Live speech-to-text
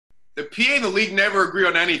the PA and the league never agree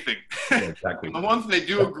on anything. Yeah, exactly. The one thing they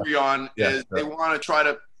do agree on is they want to try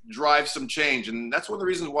to drive some change. And that's one of the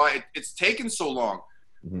reasons why it's taken so long,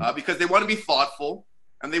 because they want to be thoughtful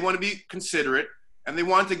and they want to be considerate and they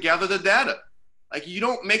want to gather the data. Like, you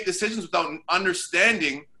don't make decisions without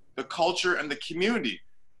understanding the culture and the community.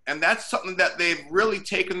 And that's something that they've really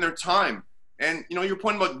taken their time. And, you know, your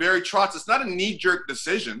point about Barry Trotz, it's not a knee-jerk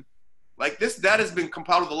decision. Like, this data has been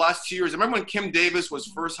compiled over the last 2 years. I remember when Kim Davis was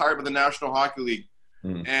first hired by the National Hockey League,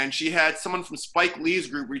 and she had someone from Spike Lee's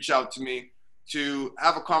group reach out to me to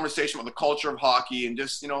have a conversation about the culture of hockey. And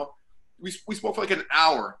just, you know, we spoke for like an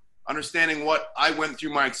hour, understanding what I went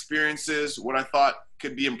through, my experiences, what I thought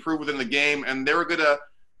could be improved within the game. And they were going to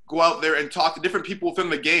go out there and talk to different people within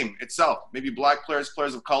the game itself, maybe black players,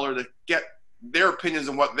 players of color, to get their opinions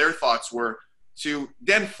and what their thoughts were, to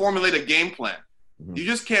then formulate a game plan. You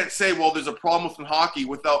just can't say, well, there's a problem within hockey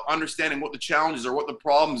without understanding what the challenges are, what the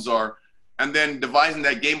problems are, and then devising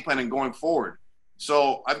that game plan and going forward.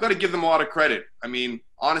 So I've got to give them a lot of credit. I mean,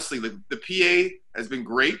 honestly, the PA has been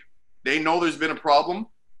great. They know there's been a problem.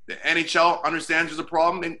 The NHL understands there's a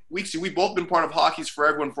problem. And Weekes, we've both been part of Hockey's for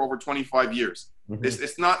Everyone for over 25 years.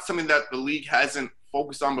 It's not something that the league hasn't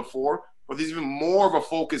focused on before, but there's even more of a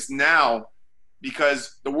focus now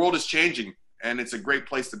because the world is changing, and it's a great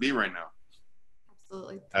place to be right now.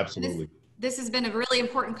 Absolutely. This has been a really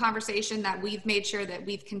important conversation that we've made sure that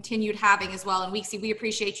we've continued having as well. And Weekesy, we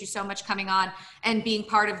appreciate you so much coming on and being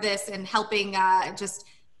part of this and helping just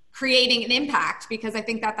creating an impact, because I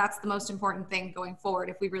think that that's the most important thing going forward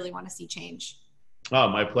if we really want to see change. Oh,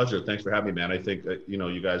 my pleasure. Thanks for having me, man. I think that, you know,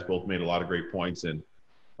 you guys both made a lot of great points, and,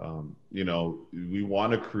 you know, we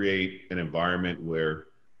want to create an environment where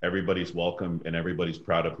everybody's welcome and everybody's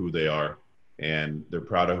proud of who they are. And they're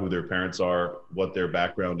proud of who their parents are, what their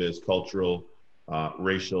background is, cultural,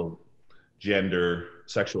 racial, gender,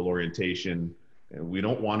 sexual orientation. And we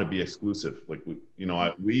don't want to be exclusive. Like,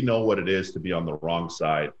 we know what it is to be on the wrong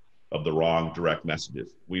side of the wrong direct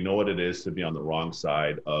messages. We know what it is to be on the wrong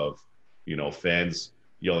side of, you know, fans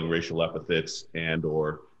yelling racial epithets and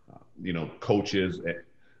or, coaches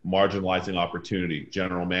marginalizing opportunity,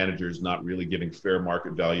 general managers not really giving fair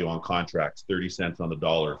market value on contracts, 30 cents on the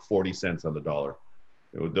dollar, 40 cents on the dollar.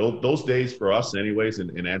 Those days for us anyways,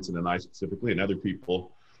 and Anson and I specifically, and other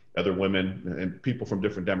people, other women and people from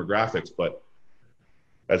different demographics, but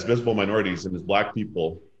as visible minorities and as Black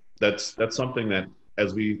people, that's something that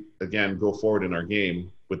as we, again, go forward in our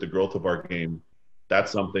game with the growth of our game,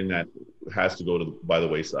 that's something that has to go by the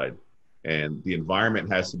wayside. And the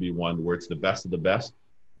environment has to be one where it's the best of the best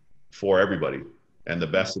for everybody and the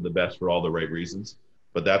best of the best for all the right reasons.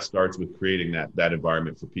 But that starts with creating that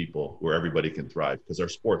environment for people where everybody can thrive, because our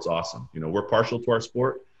sport's awesome. You know, we're partial to our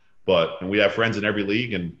sport, and we have friends in every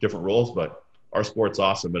league and different roles, but our sport's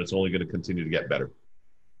awesome, but it's only going to continue to get better.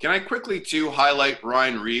 Can I quickly too highlight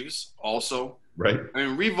Ryan Reeves also? Right. I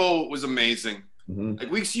mean, Revo was amazing. Like,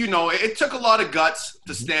 Weekes, you know, it took a lot of guts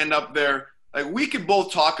to stand up there. Like, we could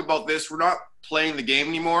both talk about this. We're not playing the game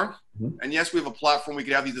anymore. And yes, we have a platform. We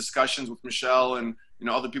could have these discussions with Michelle and, you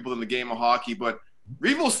know, other people in the game of hockey, but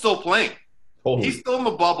Revo's still playing. Totally. He's still in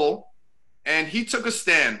the bubble, and he took a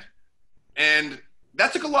stand, and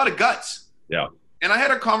that took a lot of guts. Yeah. And I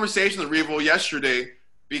had a conversation with Revo yesterday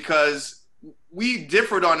because we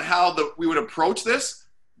differed on how we would approach this,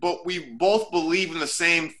 but we both believe in the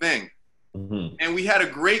same thing. And we had a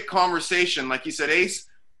great conversation. Like he said, Ace,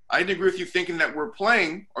 I didn't agree with you thinking that we're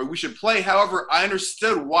playing or we should play. However, I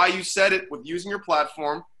understood why you said it with using your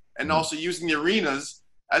platform and also using the arenas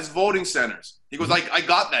as voting centers. He goes, I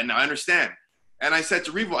got that now. I understand. And I said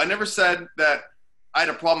to Revo, I never said that I had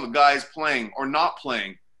a problem with guys playing or not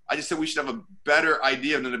playing. I just said we should have a better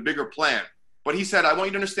idea and a bigger plan. But he said, I want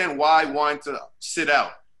you to understand why I wanted to sit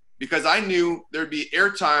out, because I knew there'd be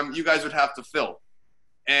airtime you guys would have to fill.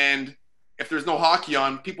 And if there's no hockey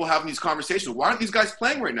on, people having these conversations, why aren't these guys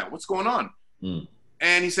playing right now? What's going on?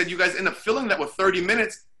 And he said, you guys end up filling that with 30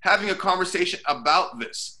 minutes, having a conversation about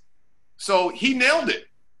this. So he nailed it.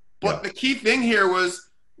 But the key thing here was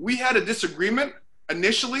we had a disagreement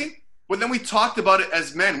initially, but then we talked about it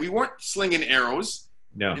as men. We weren't slinging arrows.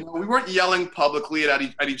 No. You know, we weren't yelling publicly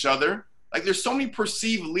at each other. Like, there's so many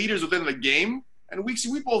perceived leaders within the game. And we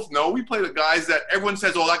both know, we play with guys that everyone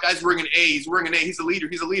says, oh, that guy's wearing an A. He's wearing an A. He's a leader.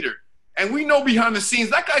 He's a leader. And we know behind the scenes,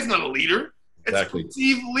 that guy's not a leader. It's exactly.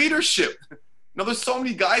 Perceived leadership. Now, there's so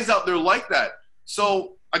many guys out there like that.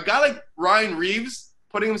 So a guy like Ryan Reeves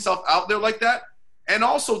putting himself out there like that, and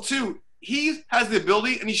also, too, he has the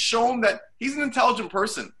ability, and he's shown that he's an intelligent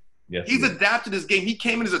person. Yes, he's adapted his game. He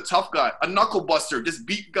came in as a tough guy, a knuckle buster, just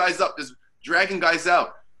beat guys up, just dragging guys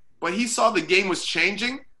out. But he saw the game was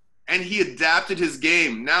changing, and he adapted his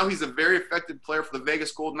game. Now he's a very effective player for the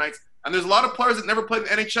Vegas Golden Knights. And there's a lot of players that never played in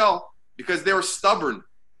the NHL because they were stubborn.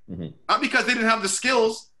 Not because they didn't have the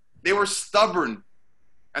skills. They were stubborn.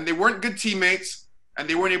 And they weren't good teammates, and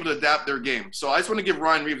they weren't able to adapt their game. So I just want to give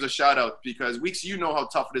Ryan Reeves a shout-out because, Weekes, you know how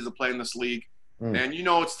tough it is to play in this league. And you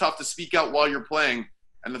know it's tough to speak out while you're playing.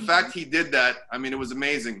 And the fact he did that, I mean, it was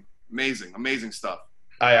amazing, amazing, amazing stuff.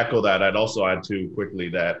 I echo that. I'd also add, too, quickly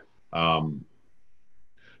that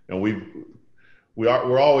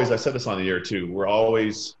we're always, I said this on the air, too, we're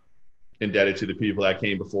always indebted to the people that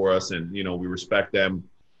came before us, and, you know, we respect them.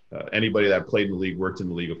 Anybody that played in the league worked in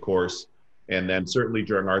the league, of course. And then certainly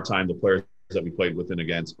during our time, the players that we played with and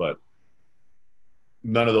against, but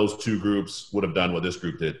none of those two groups would have done what this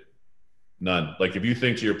group did. None. Like, if you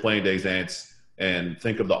think to your playing days, Ants, and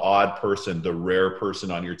think of the odd person, the rare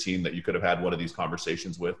person on your team that you could have had one of these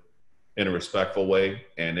conversations with in a respectful way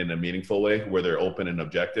and in a meaningful way where they're open and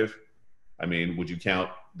objective. I mean, would you count,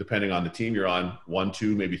 depending on the team you're on, 1,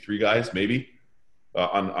 2, maybe 3 guys, maybe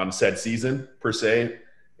on said season per se?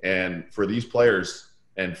 And for these players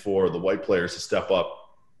and for the white players to step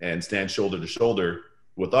up and stand shoulder to shoulder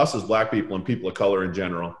with us as black people and people of color in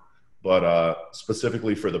general, but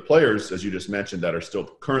specifically for the players, as you just mentioned, that are still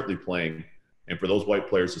currently playing, and for those white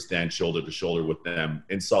players to stand shoulder to shoulder with them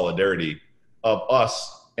in solidarity of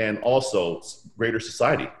us and also greater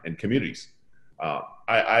society and communities.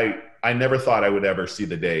 I never thought I would ever see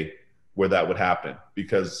the day where that would happen,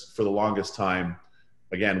 because for the longest time,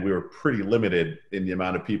 again, we were pretty limited in the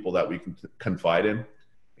amount of people that we can confide in.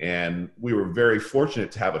 And we were very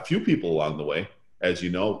fortunate to have a few people along the way, as you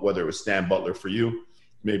know, whether it was Stan Butler for you,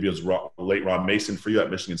 maybe it was late Ron Mason for you at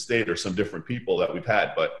Michigan State, or some different people that we've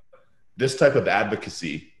had. But this type of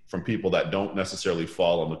advocacy from people that don't necessarily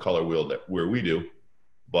fall on the color wheel where we do,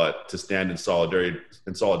 but to stand in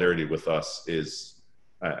solidarity with us is,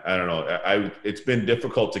 I don't know. It's been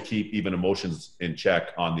difficult to keep even emotions in check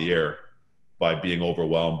on the air by being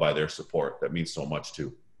overwhelmed by their support. That means so much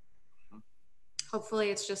too.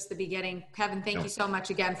 Hopefully it's just the beginning. Kevin, thank you so much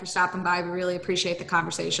again for stopping by. We really appreciate the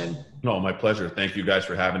conversation. No, my pleasure. Thank you guys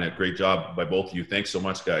for having it. Great job by both of you. Thanks so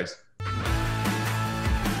much, guys.